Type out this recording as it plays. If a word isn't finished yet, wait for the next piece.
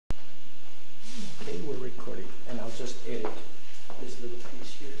Okay, we're recording, and I'll just edit this little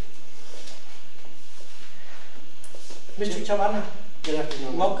piece here. Mr. Chavana, good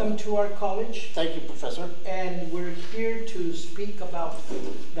afternoon. Welcome to our college. Thank you, Professor. And we're here to speak about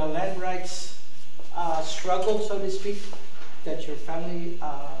the land rights struggle, so to speak, that your family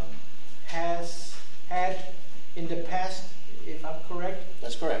has had in the past, if I'm correct.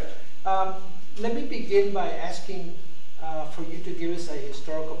 That's correct. Let me begin by asking for you to give us a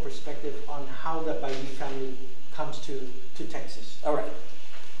historical perspective on how the Bailly family comes to Texas. All right.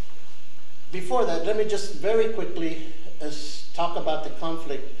 Before that, let me just very quickly talk about the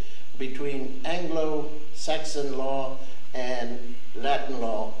conflict between Anglo-Saxon law and Latin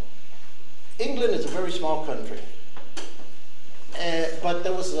law. England is a very small country, but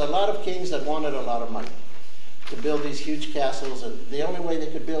there was a lot of kings that wanted a lot of money to build these huge castles, and the only way they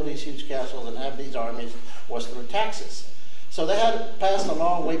could build these huge castles and have these armies was through taxes. So they had passed a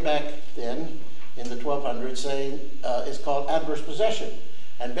law way back then in the 1200s saying it's called adverse possession.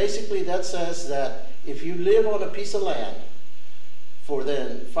 And basically that says that if you live on a piece of land for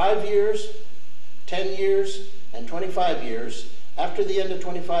then 5 years, 10 years, and 25 years, after the end of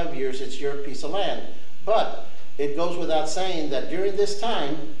 25 years, it's your piece of land. But it goes without saying that during this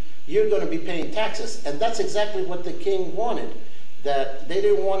time, you're going to be paying taxes. And that's exactly what the king wanted, that they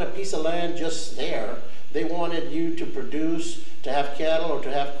didn't want a piece of land just there. They wanted you to produce, to have cattle or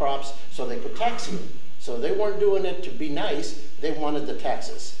to have crops, so they could tax you. So they weren't doing it to be nice, they wanted the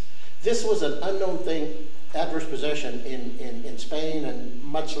taxes. This was an unknown thing, adverse possession in Spain and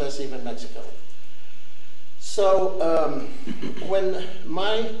much less even Mexico. So when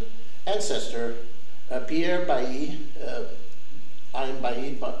my ancestor, Pierre Bailly, I'm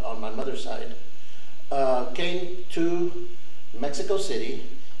Bailly on my mother's side, came to Mexico City.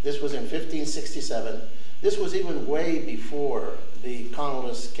 This was in 1567. This was even way before the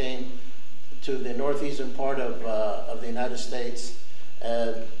colonists came to the northeastern part of the United States.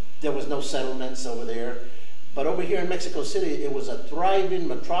 There was no settlements over there. But over here in Mexico City, it was a thriving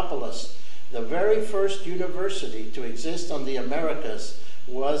metropolis. The very first university to exist on the Americas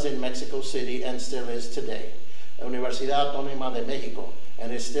was in Mexico City and still is today. Universidad Autónoma de México,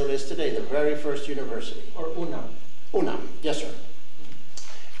 and it still is today, the very first university. Or UNAM. UNAM, yes sir.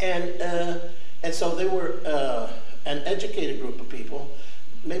 And so they were an educated group of people.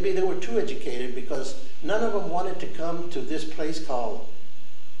 Maybe they were too educated because none of them wanted to come to this place called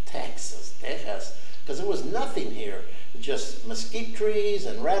Texas, because there was nothing here, just mesquite trees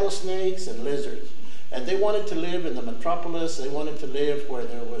and rattlesnakes and lizards. And they wanted to live in the metropolis. They wanted to live where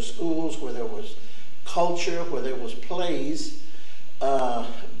there were schools, where there was culture, where there was plays.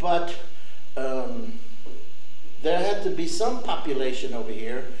 But there had to be some population over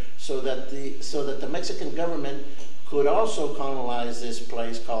here so that the Mexican government could also colonize this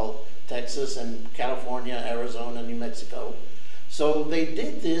place called Texas and California, Arizona, New Mexico. So they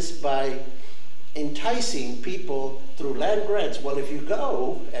did this by enticing people through land grants. Well, if you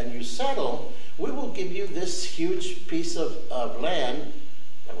go and you settle, we will give you this huge piece of land.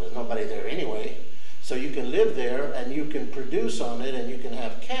 There was nobody there anyway. So you can live there and you can produce on it and you can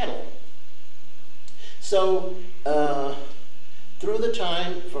have cattle. So through the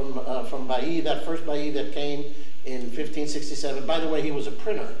time from Bailly, that first Bailly that came in 1567, by the way, he was a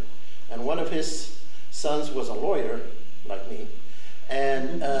printer, and one of his sons was a lawyer, like me,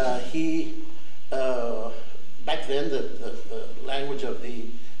 and back then the language of the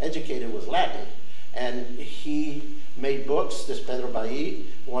educated was Latin, and he made books, this Pedro Bailly.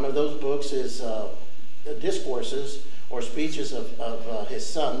 One of those books is discourses or speeches of his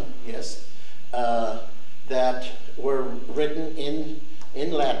son, yes, that were written in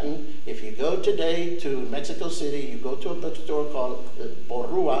Latin. If you go today to Mexico City, you go to a bookstore called the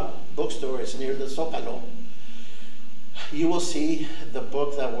Borrua bookstore, it's near the Zócalo, you will see the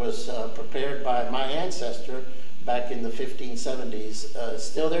book that was prepared by my ancestor back in the 1570s.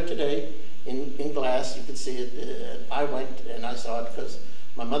 Still there today in glass, you can see it. I went and I saw it because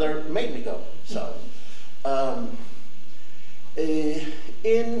my mother made me go. So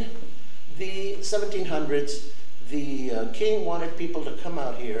in the 1700s, the king wanted people to come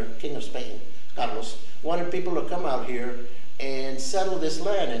out here, King of Spain, Carlos, wanted people to come out here and settle this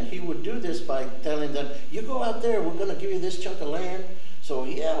land. And he would do this by telling them, you go out there, we're going to give you this chunk of land. So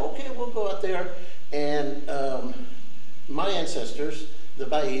yeah, okay, we'll go out there. And my ancestors, the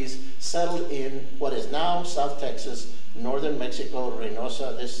Baillis, settled in what is now South Texas, northern Mexico,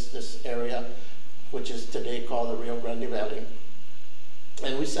 Reynosa, this area, which is today called the Rio Grande Valley.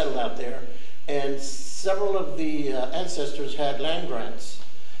 And we settled out there. And several of the ancestors had land grants.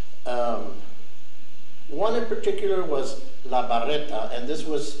 One in particular was La Barreta, and this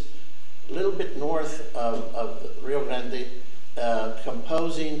was a little bit north of Rio Grande,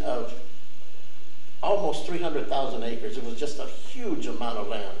 composing of almost 300,000 acres. It was just a huge amount of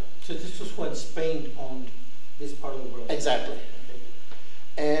land. So this was when Spain owned this part of the world? Exactly. Okay.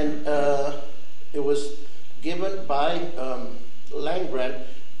 And it was given by land grant.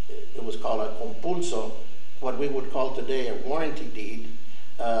 It was called a compulso, what we would call today a warranty deed,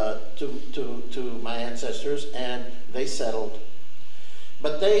 to my ancestors, and they settled.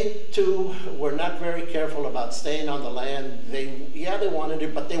 But they too were not very careful about staying on the land. They wanted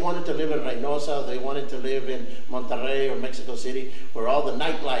it, but they wanted to live in Reynosa. They wanted to live in Monterrey or Mexico City, where all the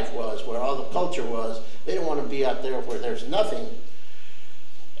nightlife was, where all the culture was. They didn't want to be out there where there's nothing.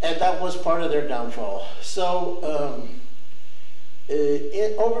 And that was part of their downfall. So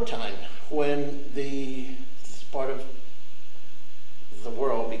over time, when this part of the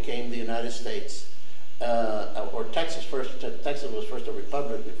world became the United States, or Texas first. Texas was first a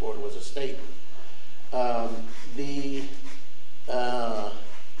republic before it was a state.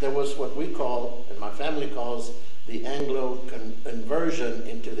 There was what we call, and my family calls, the Anglo conversion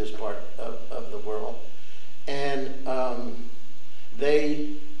into this part of the world, and they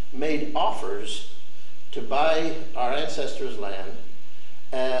made offers to buy our ancestors' land,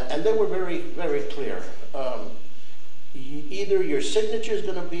 and they were very, very clear. Either your signature is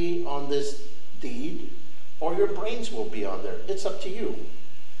going to be on this deed, or your brains will be on there. It's up to you.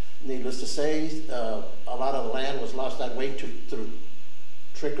 Needless to say, a lot of the land was lost that way through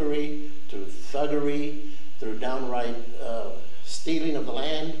trickery, through thuggery, through downright stealing of the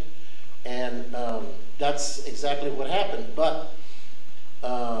land, and that's exactly what happened. But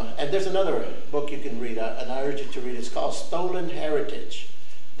and there's another book you can read, and I urge you to read. It's called Stolen Heritage.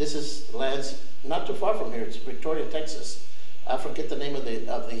 This is lands not too far from here. It's Victoria, Texas. I forget the name of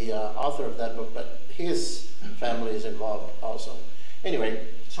the author of that book, but his family is involved also. Anyway.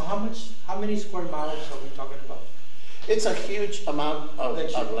 So how many square miles are we talking about? It's a huge amount of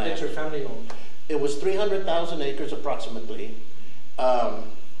land. That your family owned? It was 300,000 acres approximately,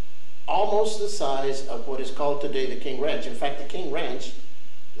 almost the size of what is called today the King Ranch. In fact, the King Ranch,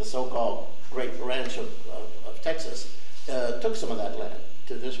 the so-called Great Ranch of Texas, took some of that land.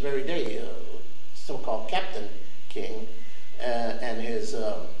 To this very day, so-called Captain King and his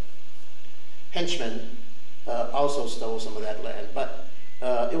henchmen also stole some of that land, but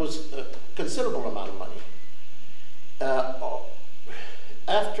it was a considerable amount of money.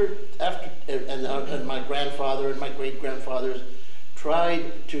 And my grandfather and my great-grandfathers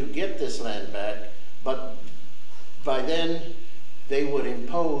tried to get this land back, but by then they would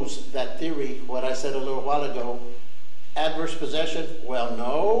impose that theory, what I said a little while ago, adverse possession. Well,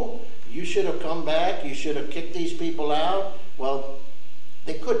 no, you should have come back, you should have kicked these people out. Well,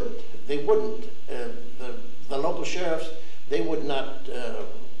 they couldn't, they wouldn't. The local sheriffs, they would not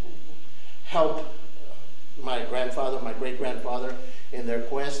help my grandfather, my great-grandfather in their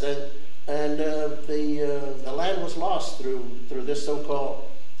quest, and the land was lost through this so-called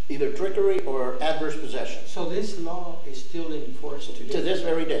either trickery or adverse possession. So this law is still in force today? To this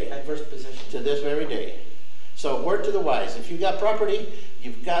very day. Adverse possession? To this very day. So word to the wise, if you got property,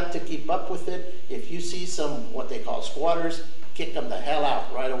 you've got to keep up with it. If you see some, what they call squatters, kick them the hell out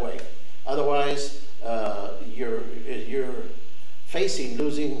right away. Otherwise, you're facing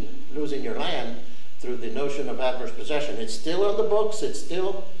losing your land through the notion of adverse possession. It's still on the books, it's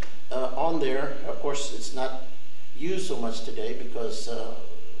still on there. Of course, it's not used so much today because,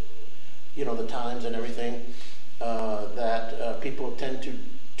 you know, the times and everything, that people tend to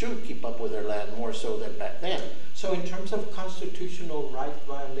keep up with their land more so than back then. So in terms of constitutional right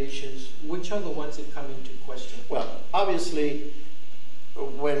violations, which are the ones that come into question? Well, obviously,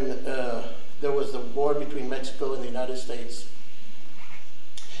 when there was the war between Mexico and the United States,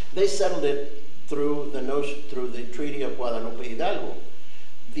 they settled it through the Treaty of Guadalupe Hidalgo.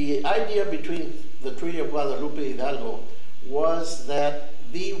 The idea between the Treaty of Guadalupe Hidalgo was that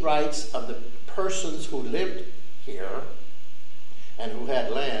the rights of the persons who lived here and who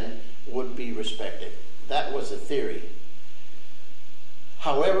had land would be respected. That was the theory.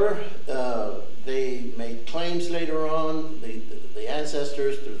 However, they made claims later on, the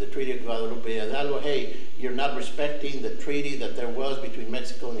ancestors through the Treaty of Guadalupe Hidalgo, hey, you're not respecting the treaty that there was between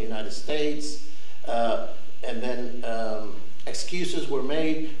Mexico and the United States. And then excuses were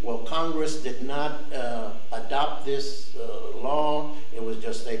made. Well, Congress did not adopt this law. It was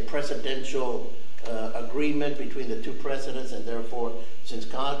just a presidential agreement between the two presidents, and therefore, since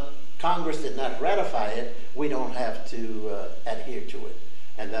Congress did not ratify it, we don't have to adhere to it.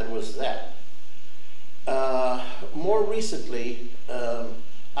 And that was that. More recently,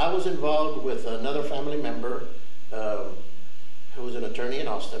 I was involved with another family member who was an attorney in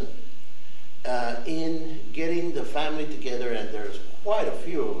Austin, in getting the family together, and there's quite a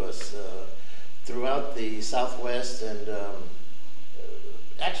few of us throughout the Southwest and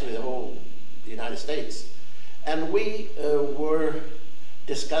actually the whole United States. And we were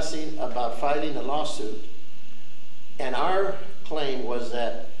discussing about filing a lawsuit, and our claim was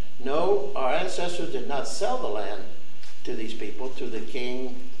that no, our ancestors did not sell the land to these people, to the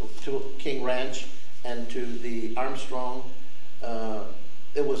King Ranch and to the Armstrong.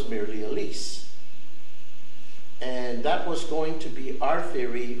 It was merely a lease. And that was going to be our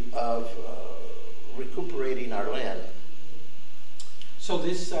theory of recuperating our land. So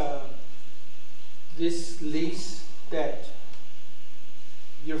this this lease that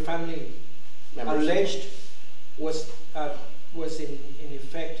your family Members. alleged was in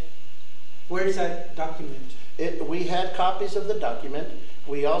effect, where is that document? We had copies of the document.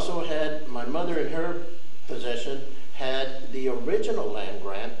 We also had, my mother in her possession had the original land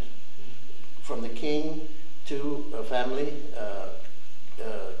grant from the King to a family,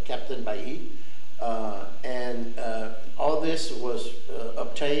 Captain Bailly, and all this was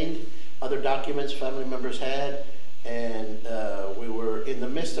obtained. Other documents family members had, and we were in the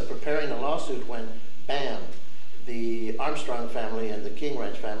midst of preparing a lawsuit when, bam, the Armstrong family and the King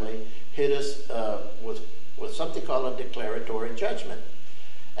Ranch family hit us with something called a declaratory judgment.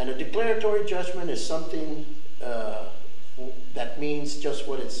 And a declaratory judgment is something that means just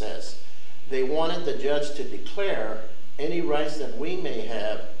what it says. They wanted the judge to declare any rights that we may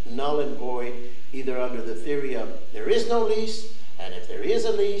have null and void, either under the theory of there is no lease, and if there is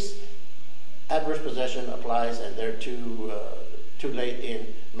a lease, adverse possession applies, and they're too late in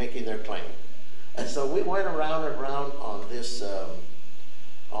making their claim. And so we went around and around on this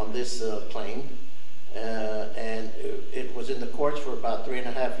claim, and it was in the courts for about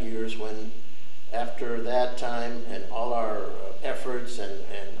 3.5 years. When, after that time and all our efforts and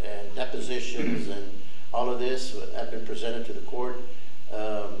depositions and all of this had been presented to the court,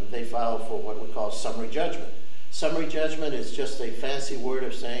 they filed for what we call summary judgment. Summary judgment is just a fancy word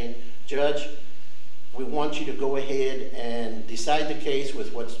of saying, Judge, we want you to go ahead and decide the case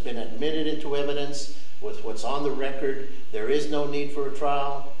with what's been admitted into evidence, with what's on the record. There is no need for a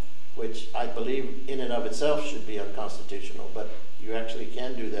trial, which I believe in and of itself should be unconstitutional, but you actually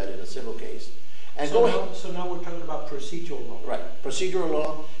can do that in a civil case. And so now we're talking about procedural law. Right. Procedural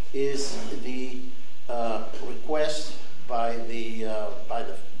law is the request by the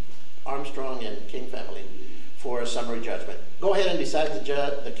Armstrong and King family for a summary judgment. Go ahead and decide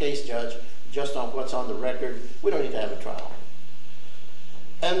the case, Judge, just on what's on the record. We don't need to have a trial.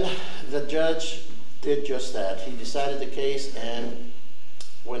 And the judge did just that. He decided the case and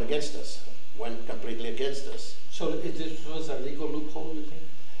went against us, went completely against us. So this was a legal loophole, you think?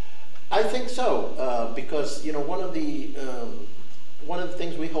 I think so, because one of the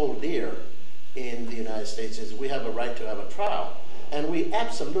things we hold dear in the United States is we have a right to have a trial, and we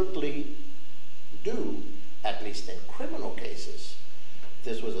absolutely do, at least in criminal cases.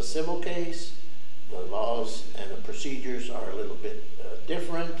 This was a civil case. The laws and the procedures are a little bit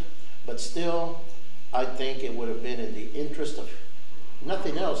different, but still, I think it would have been in the interest of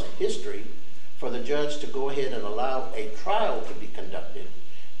nothing else, history, for the judge to go ahead and allow a trial to be conducted,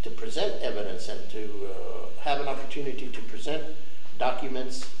 to present evidence and to have an opportunity to present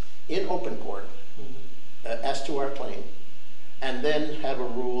documents in open court as to our claim, and then have a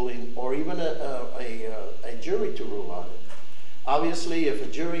ruling or even a jury to rule on it. Obviously, if a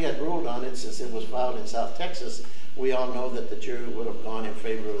jury had ruled on it, since it was filed in South Texas, we all know that the jury would have gone in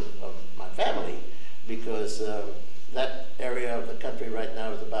favor of my family, because that area of the country right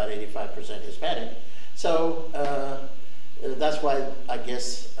now is about 85% Hispanic. So that's why I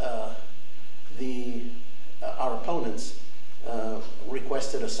guess our opponents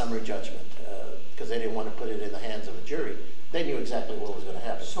requested a summary judgment, because they didn't want to put it in the hands of a jury. They knew exactly what was going to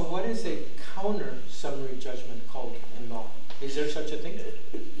happen. So what is a counter summary judgment called in law? Is there such a thing?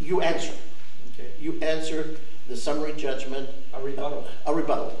 You answer. Okay. You answer the summary judgment. A rebuttal. A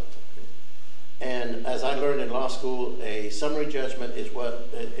rebuttal. Okay. And as I learned in law school, a summary judgment is what,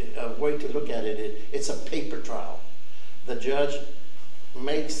 a way to look at it, it's a paper trial. The judge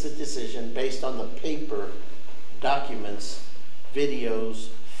makes the decision based on the paper, documents, videos,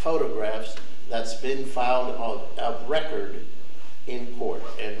 photographs that's been filed of record in court,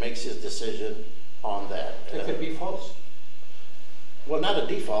 and makes his decision on that. It could be false. Well, not a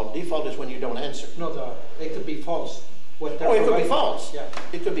default. Default is when you don't answer. No, it could be false. Oh, it could be false. Yeah.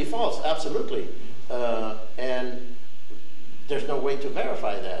 It could be false, absolutely. And there's no way to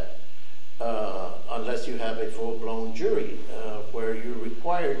verify that unless you have a full-blown jury where you're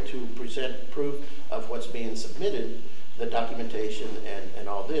required to present proof of what's being submitted, the documentation and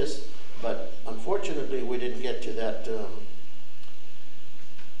all this. But unfortunately, we didn't get to that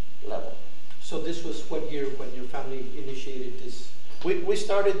level. So this was what year when your family initiated this We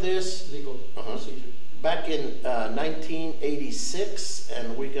started this legal procedure? back in 1986,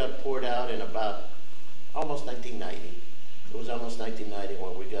 and we got poured out in about almost 1990. It was almost 1990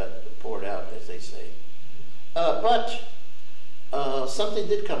 when we got poured out, as they say. But something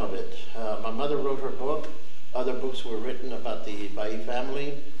did come of it. My mother wrote her book. Other books were written about the Bai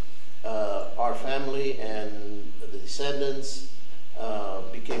family. Our family and the descendants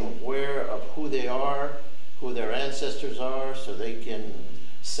became aware of who they are, who their ancestors are, so they can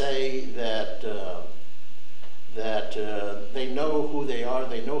say that they know who they are,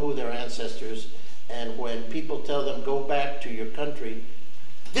 they know who their ancestors, and when people tell them, go back to your country,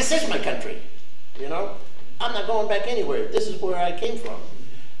 this is my country, you know? I'm not going back anywhere. This is where I came from.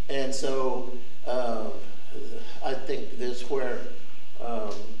 And so I think this is where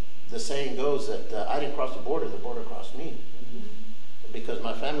the saying goes that I didn't cross the border crossed me. Because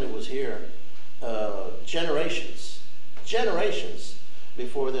my family was here generations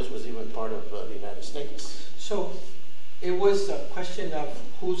before this was even part of the United States. So it was a question of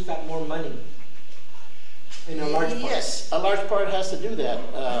who's got more money in a large part? Yes, a large part has to do that.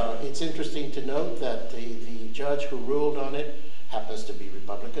 It's interesting to note that the judge who ruled on it happens to be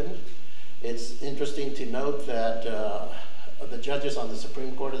Republican. It's interesting to note that the judges on the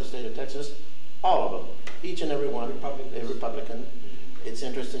Supreme Court of the state of Texas, all of them, each and every one, a Republican. It's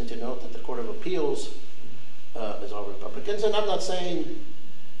interesting to note that the Court of Appeals is all Republicans, and I'm not saying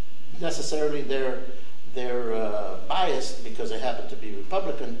necessarily they're biased because they happen to be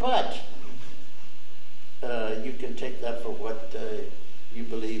Republican, but you can take that for what you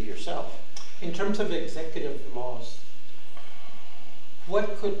believe yourself. In terms of executive laws,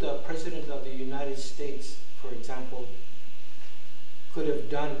 what could the President of the United States, for example, could have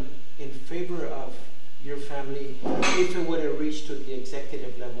done in favor of your family if it would have reached to the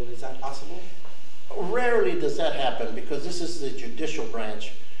executive level? Is that possible? Rarely does that happen because this is the judicial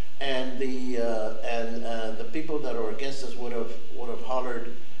branch, and the people that are against us would have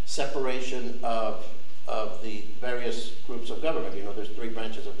hollered separation of the various groups of government. You know, there's 3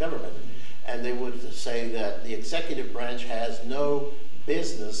 branches of government, and they would say that the executive branch has no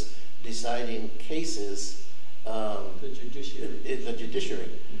business deciding cases. The judiciary.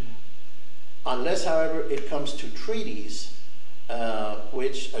 Unless, however, it comes to treaties,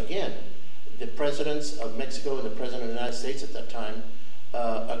 which, again, the presidents of Mexico and the president of the United States at that time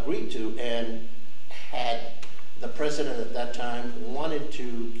agreed to, and had the president at that time wanted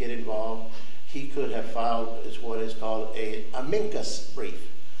to get involved, he could have filed what is called a amicus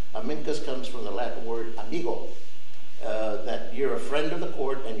brief. Amicus comes from the Latin word amigo, that you're a friend of the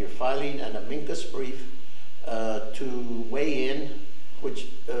court and you're filing an amicus brief to weigh in, which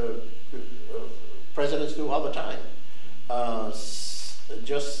presidents do all the time,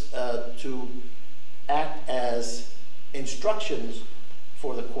 just to act as instructions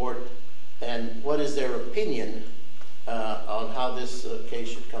for the court and what is their opinion on how this case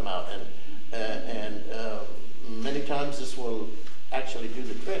should come out. And many times this will actually do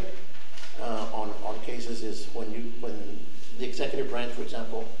the trick on cases is when the executive branch, for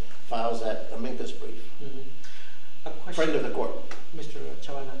example, files that amicus brief. A question, friend of the court. Mr.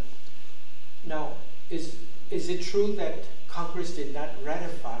 Chavana. Now, is it true that Congress did not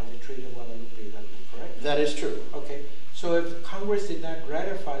ratify the Treaty of Guadalupe, correct? That is true. Okay, so if Congress did not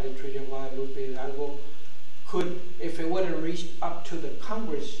ratify the Treaty of Guadalupe, if it would have reached up to the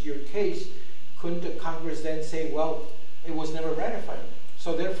Congress, your case, couldn't the Congress then say, well, it was never ratified,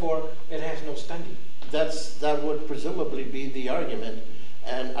 so therefore it has no standing? That would presumably be the argument,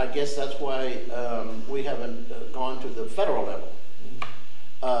 and I guess that's why we haven't gone to the federal level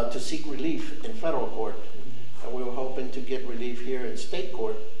to seek relief in federal court. And we were hoping to get relief here in state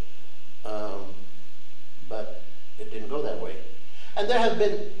court, but it didn't go that way. And there have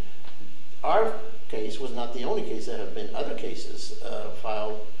been, our case was not the only case. There have been other cases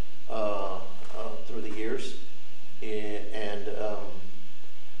filed through the years, and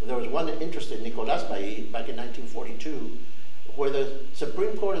there was one interesting, Nicolás Bai, back in 1942, where the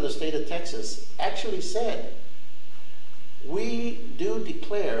Supreme Court of the state of Texas actually said, we do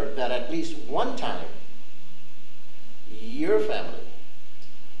declare that at least one time your family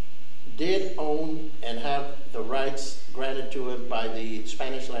did own and have the rights granted to it by the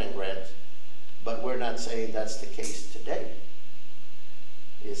Spanish land grants, but we're not saying that's the case today.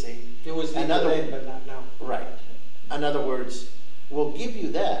 You see? It was legal then, but not now. Right. In other words, we'll give you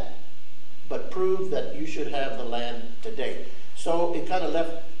that, but prove that you should have the land today. So it kind of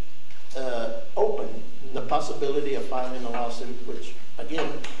left open the possibility of filing a lawsuit, which,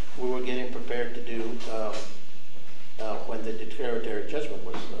 again, we were getting prepared to do when the declaratory judgment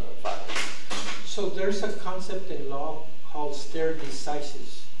was filed. So there's a concept in law called stare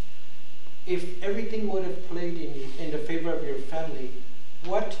decisis. If everything would have played in the favor of your family,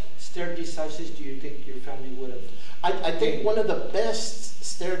 what stare decisis do you think your family would have? I think one of the best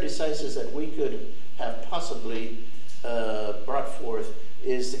stare decisis that we could have possibly brought forth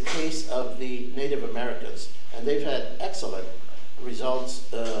is the case of the Native Americans. And they've had excellent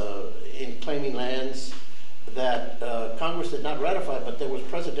results in claiming lands that Congress did not ratify, but there was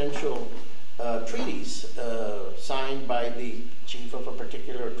presidential treaties signed by the chief of a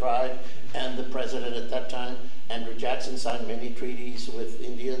particular tribe and the president at that time. Andrew Jackson signed many treaties with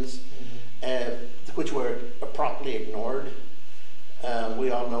Indians, which were promptly ignored.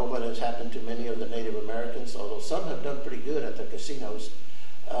 We all know what has happened to many of the Native Americans, although some have done pretty good at the casinos.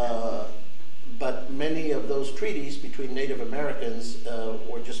 But many of those treaties between Native Americans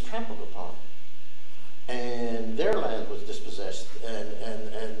were just trampled upon. And their land was dispossessed, and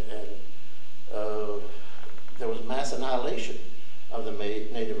there was mass annihilation of the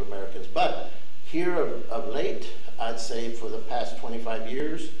Native Americans. But here of late, I'd say for the past 25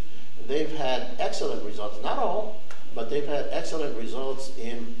 years, they've had excellent results. Not all, but they've had excellent results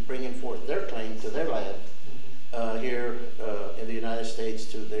in bringing forth their claim to their land here in the United States,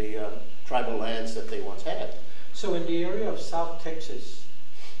 to the tribal lands that they once had. So in the area of South Texas,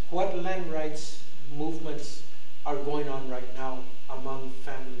 what land rights movements are going on right now among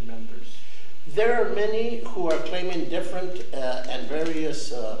family members? There are many who are claiming different and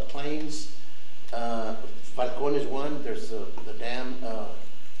various claims. Falcon is one. There's the dam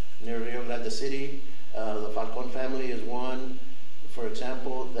near Rio Grande City. The Falcon family is one, for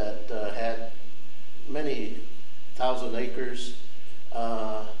example, that had many thousand acres.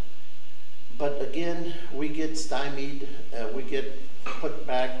 But again, we get stymied, we get put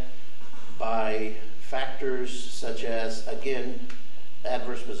back by factors such as, again,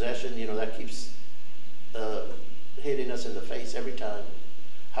 adverse possession. You know, that keeps hitting us in the face every time.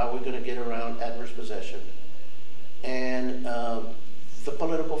 How are we going to get around adverse possession? And the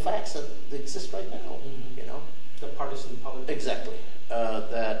political facts that exist right now, you know. The partisan politics. Exactly.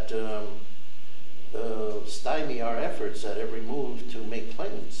 That stymie our efforts at every move to make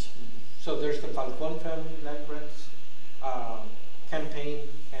claims. So there's the Falcon family land rights campaign,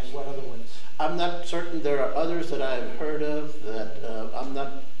 and what other ones? I'm not certain. There are others that I've heard of that I'm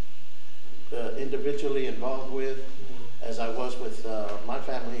not individually involved with, as I was with my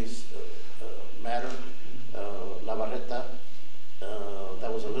family's matter, La Barreta.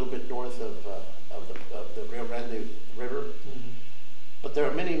 That was a little bit north of the Rio Grande River. But there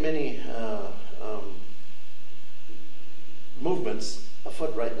are many, many movements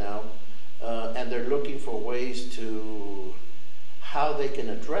afoot right now, and they're looking for ways to how they can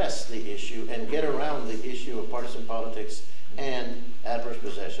address the issue and get around the issue of partisan politics and adverse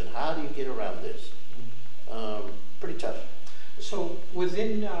possession. How do you get around this? Pretty tough. So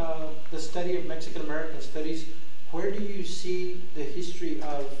within the study of Mexican American studies, where do you see the history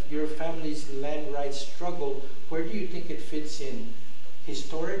of your family's land rights struggle? Where do you think it fits in?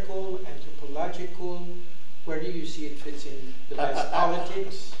 Historical, anthropological? Where do you see it fits in? The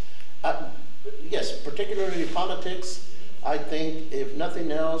politics? Yes, particularly politics. I think, if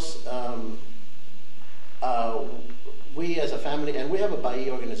nothing else, we as a family, and we have a Baí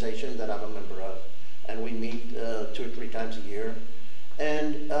organization that I'm a member of, and we meet 2 or 3 times a year.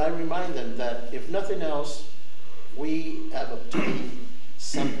 And I remind them that, if nothing else, we have obtained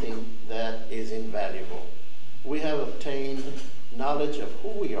something that is invaluable. We have obtained knowledge of who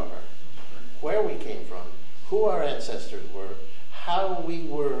we are, where we came from, who our ancestors were, how we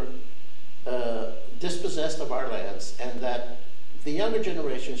were dispossessed of our lands, and that the younger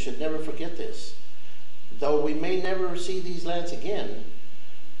generation should never forget this. Though we may never see these lands again,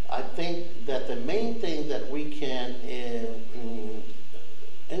 I think that the main thing that we can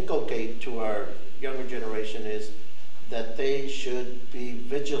inculcate to our younger generation is that they should be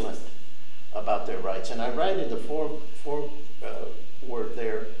vigilant about their rights. And I write in the foreword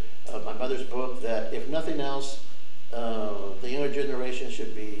there of my mother's book that, if nothing else, the younger generation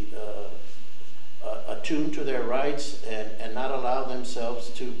should be attuned to their rights and not allow themselves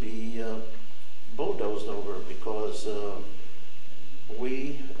to be bulldozed over, because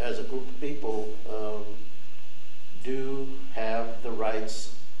we, as a group of people, do have the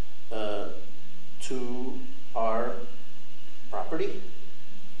rights to our property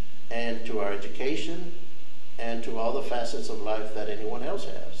and to our education and to all the facets of life that anyone else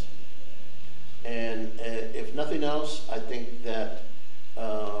has. And if nothing else, I think that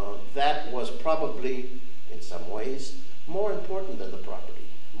that was probably, in some ways, more important than the property,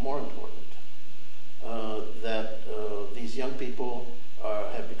 more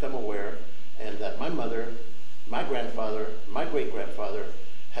grandfather, my great-grandfather,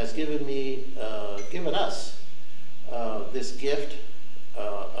 has given me, given us this gift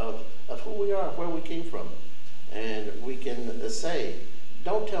of who we are, where we came from. And we can say,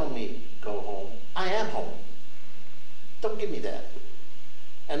 don't tell me go home. I am home. Don't give me that.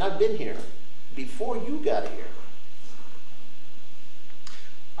 And I've been here before you got here.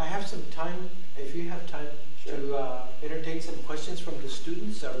 I have some time, if you have time, Sure. to entertain some questions from the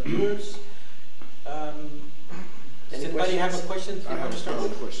students, our viewers. Does Any anybody have a questions? question? I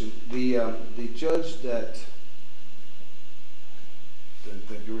have a question. The judge that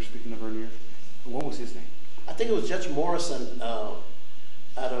you were speaking of earlier, what was his name? I think it was Judge Morrison out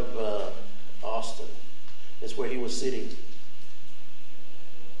of Austin. Is where he was sitting.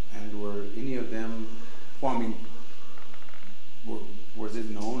 And were any of them, well, I mean, was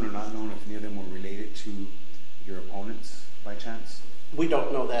it known or not known if any of them were related to your opponents by chance? We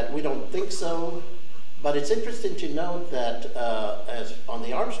don't know that. We don't think so. But it's interesting to note that as on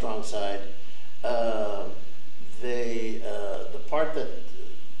the Armstrong side, the part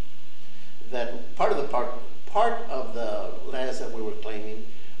part of the lands that we were claiming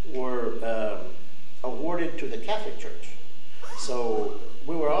were awarded to the Catholic Church. So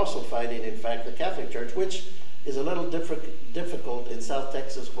we were also fighting, in fact, the Catholic Church, which is a little difficult in South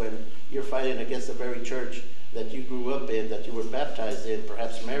Texas when you're fighting against the very church that you grew up in, that you were baptized in,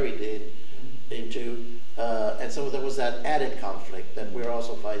 perhaps married into. And so there was that added conflict that we're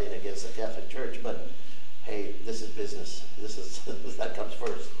also fighting against the Catholic Church. But hey, this is business. This is that comes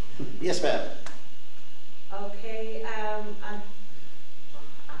first. Yes, ma'am. Okay, I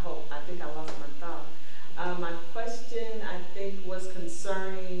think I lost my thought. My question, I think, was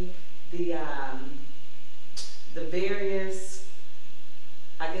concerning the various,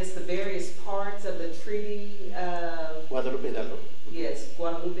 I guess, the various parts of the treaty of Guadalupe Hidalgo. Yes,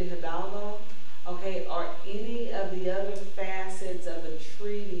 Guadalupe Hidalgo. Okay, are any of the other facets of the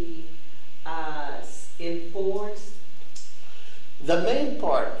treaty enforced? The main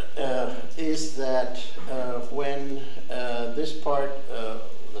part is that when this part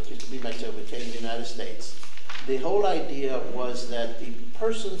that used to be Mexico became the United States, the whole idea was that the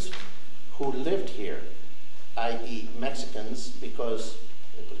persons who lived here, i.e. Mexicans, because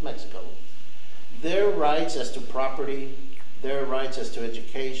it was Mexico, their rights as to property, their rights as to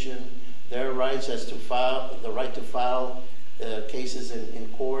education, their rights as to file, the right to file cases in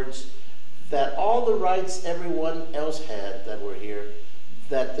courts, that all the rights everyone else had that were here,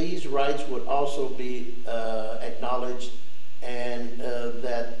 that these rights would also be acknowledged, and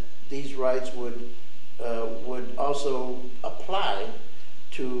that these rights would also apply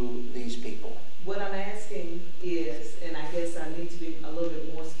to these people. What I'm asking is, and I guess I need to be a little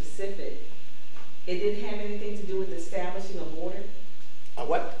bit more specific, it didn't have anything to do with establishing a border? A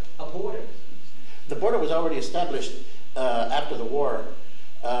what? A border. The border was already established after the war.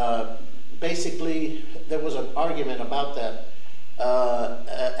 Basically, there was an argument about that.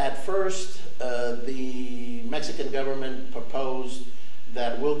 At first, the Mexican government proposed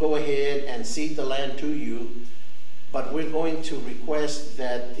that we'll go ahead and cede the land to you, but we're going to request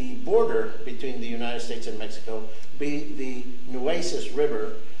that the border between the United States and Mexico be the Nueces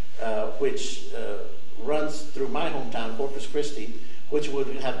River, which runs through my hometown, Corpus Christi, which would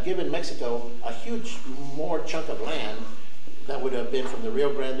have given Mexico a huge more chunk of land that would have been from the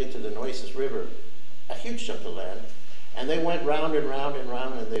Rio Grande to the Nueces River, a huge chunk of land. And they went round and round and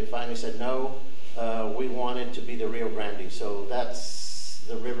round, and they finally said, no, we want it to be the Rio Grande. So that's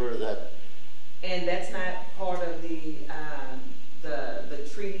the river that... And that's not part of the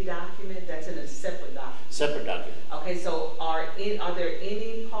treaty document? That's in a separate document? Separate document. Okay, so are there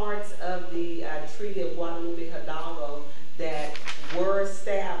any parts of the Treaty of Guadalupe Hidalgo that were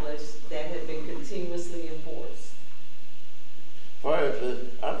established that have been continuously enforced? As far as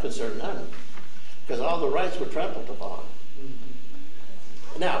I'm concerned, none. Because all the rights were trampled upon.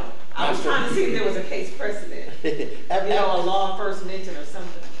 Mm-hmm. Now, I was trying to see if there was a case precedent. A law first mention or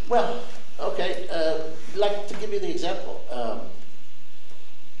something. Well, okay, like to give you the example,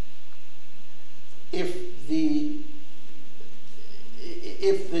 if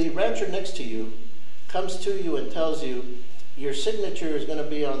the rancher next to you comes to you and tells you your signature is going to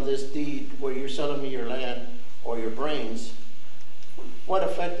be on this deed where you're selling me your land or your brains, what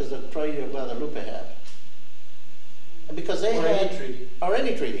effect does the Treaty of Guadalupe have? Because they had any treaty. Or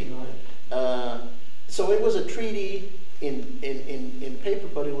any treaty. Right. So it was a treaty in paper,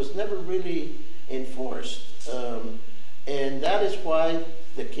 but it was never really enforced. And that is why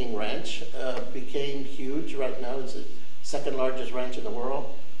the King Ranch became huge. Right now it's the second largest ranch in the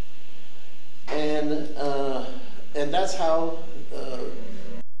world. And that's how